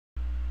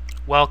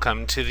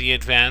Welcome to the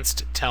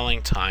Advanced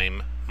Telling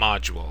Time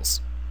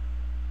modules.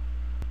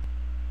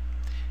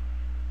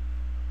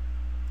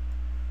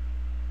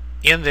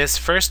 In this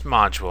first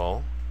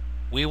module,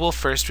 we will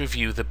first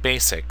review the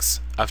basics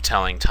of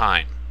telling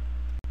time.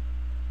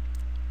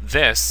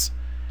 This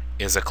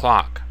is a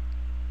clock.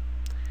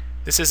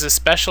 This is a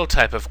special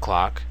type of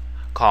clock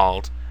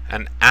called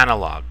an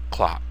analog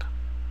clock,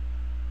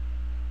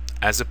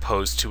 as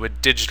opposed to a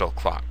digital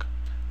clock.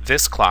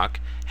 This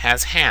clock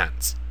has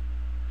hands.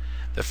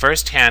 The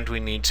first hand we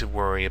need to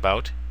worry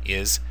about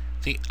is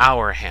the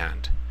hour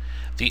hand.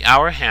 The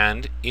hour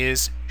hand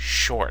is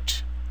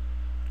short.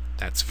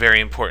 That's very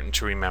important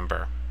to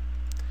remember.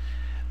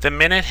 The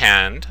minute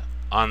hand,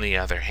 on the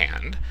other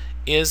hand,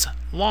 is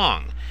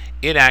long.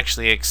 It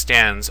actually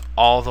extends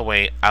all the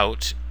way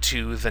out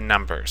to the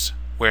numbers,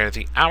 where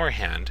the hour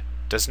hand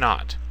does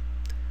not.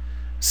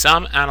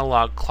 Some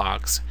analog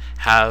clocks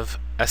have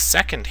a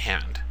second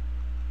hand,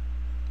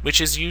 which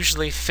is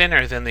usually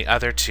thinner than the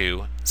other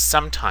two.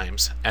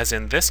 Sometimes, as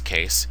in this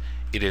case,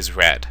 it is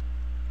red.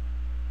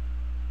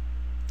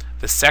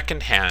 The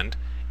second hand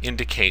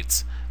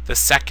indicates the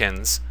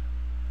seconds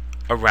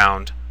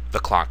around the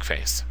clock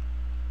face.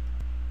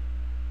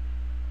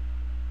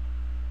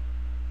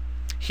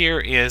 Here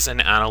is an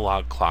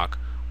analog clock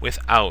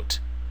without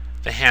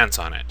the hands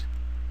on it.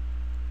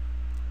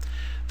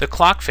 The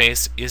clock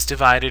face is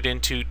divided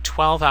into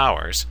 12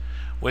 hours,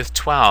 with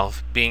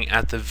 12 being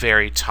at the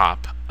very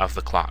top of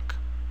the clock.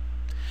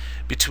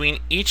 Between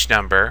each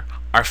number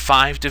are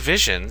 5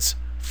 divisions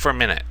for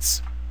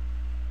minutes.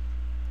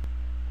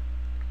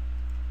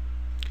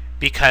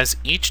 Because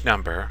each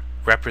number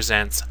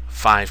represents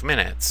 5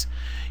 minutes,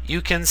 you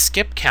can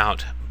skip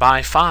count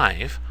by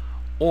 5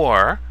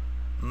 or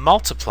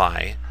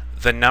multiply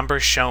the number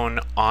shown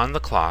on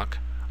the clock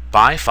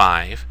by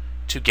 5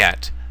 to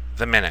get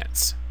the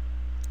minutes.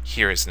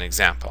 Here is an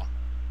example.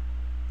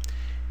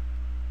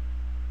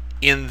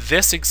 In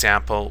this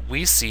example,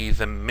 we see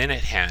the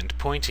minute hand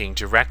pointing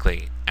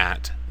directly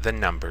at the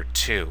number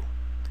 2.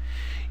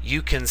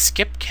 You can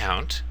skip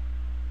count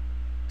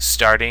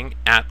starting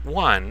at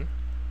 1,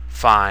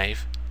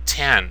 5,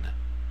 10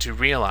 to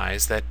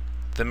realize that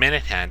the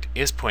minute hand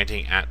is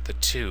pointing at the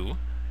 2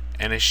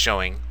 and is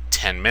showing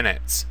 10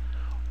 minutes.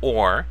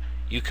 Or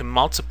you can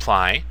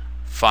multiply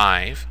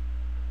 5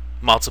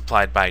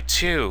 multiplied by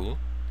 2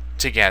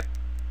 to get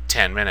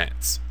 10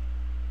 minutes.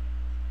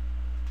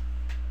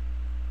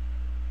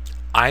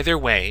 Either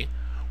way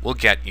will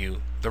get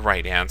you the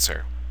right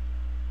answer.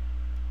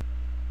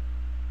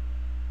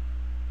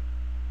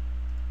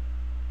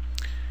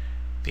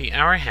 The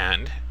hour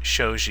hand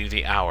shows you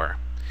the hour.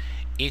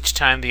 Each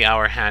time the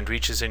hour hand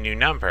reaches a new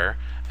number,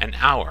 an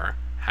hour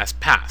has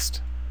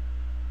passed.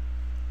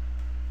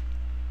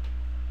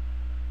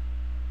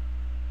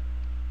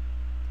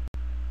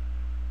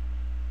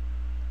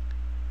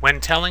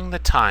 When telling the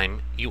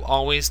time, you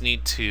always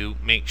need to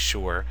make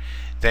sure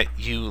that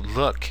you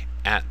look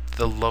at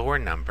the lower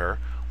number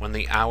when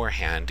the hour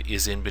hand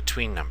is in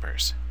between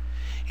numbers.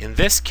 In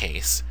this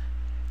case,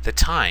 the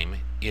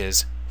time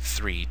is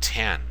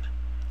 3:10,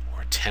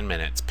 or 10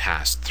 minutes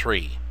past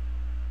 3.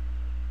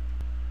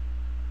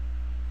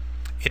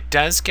 It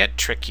does get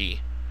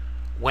tricky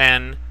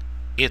when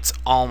it's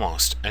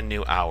almost a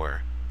new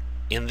hour.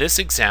 In this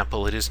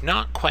example, it is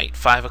not quite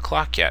 5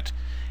 o'clock yet.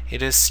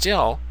 It is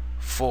still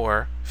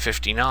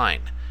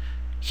 4:59.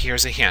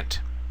 Here's a hint.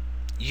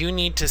 You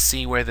need to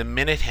see where the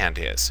minute hand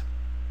is.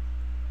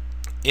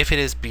 If it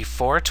is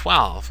before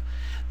 12,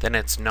 then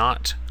it's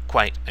not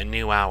quite a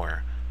new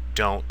hour.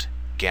 Don't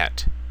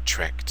get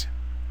tricked.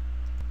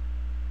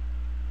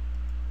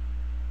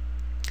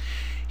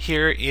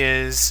 Here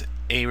is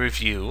a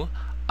review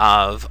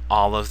of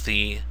all of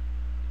the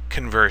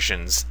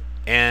conversions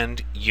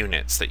and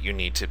units that you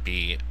need to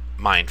be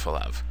mindful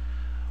of.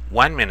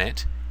 1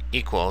 minute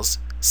equals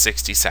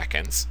 60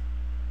 seconds.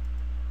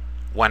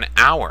 1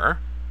 hour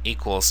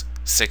equals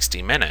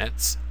 60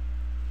 minutes.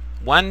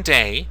 1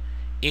 day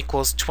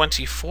equals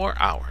 24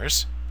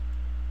 hours.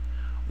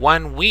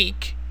 1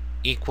 week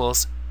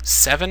equals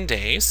 7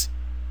 days.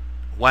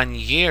 1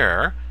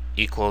 year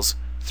equals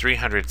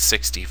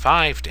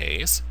 365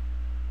 days.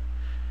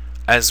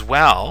 As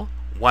well,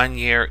 1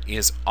 year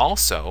is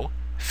also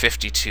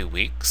 52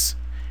 weeks,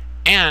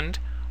 and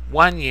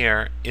 1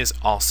 year is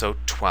also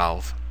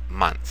 12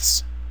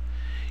 months.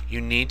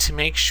 You need to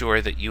make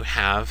sure that you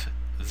have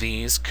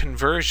these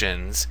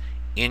conversions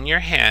in your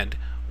head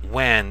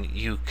when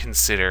you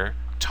consider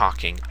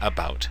talking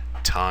about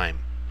time.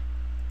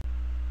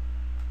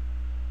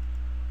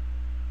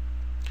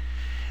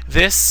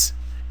 This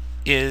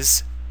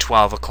is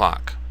 12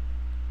 o'clock.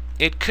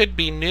 It could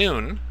be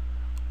noon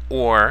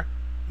or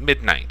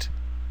midnight.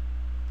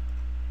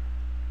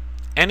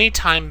 Any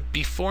time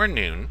before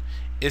noon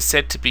is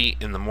said to be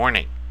in the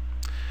morning.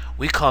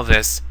 We call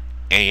this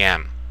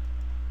AM.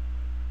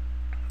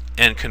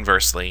 And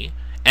conversely,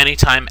 any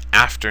time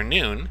after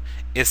noon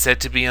is said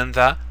to be in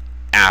the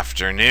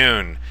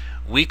afternoon.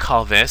 We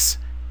call this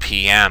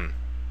PM.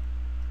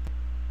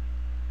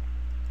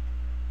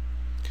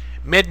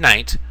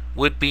 Midnight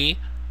would be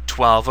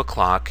 12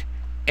 o'clock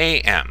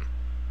a.m.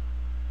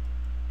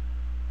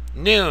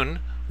 Noon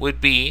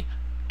would be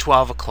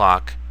 12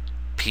 o'clock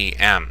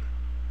p.m.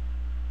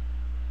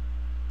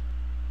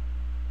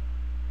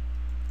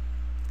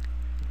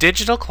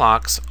 Digital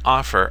clocks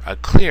offer a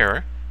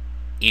clear,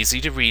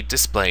 easy-to-read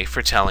display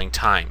for telling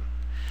time.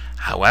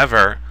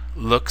 However,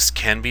 looks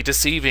can be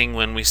deceiving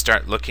when we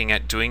start looking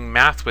at doing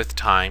math with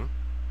time,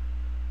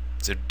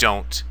 so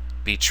don't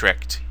be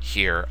tricked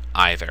here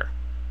either.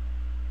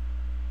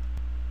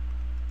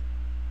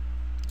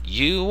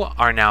 You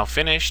are now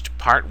finished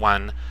Part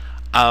 1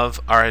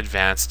 of our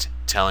Advanced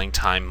Telling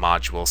Time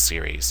module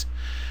series.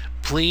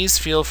 Please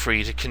feel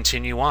free to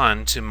continue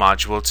on to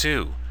Module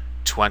 2,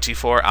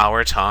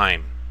 24-hour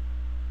time.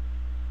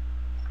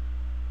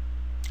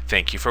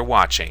 Thank you for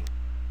watching.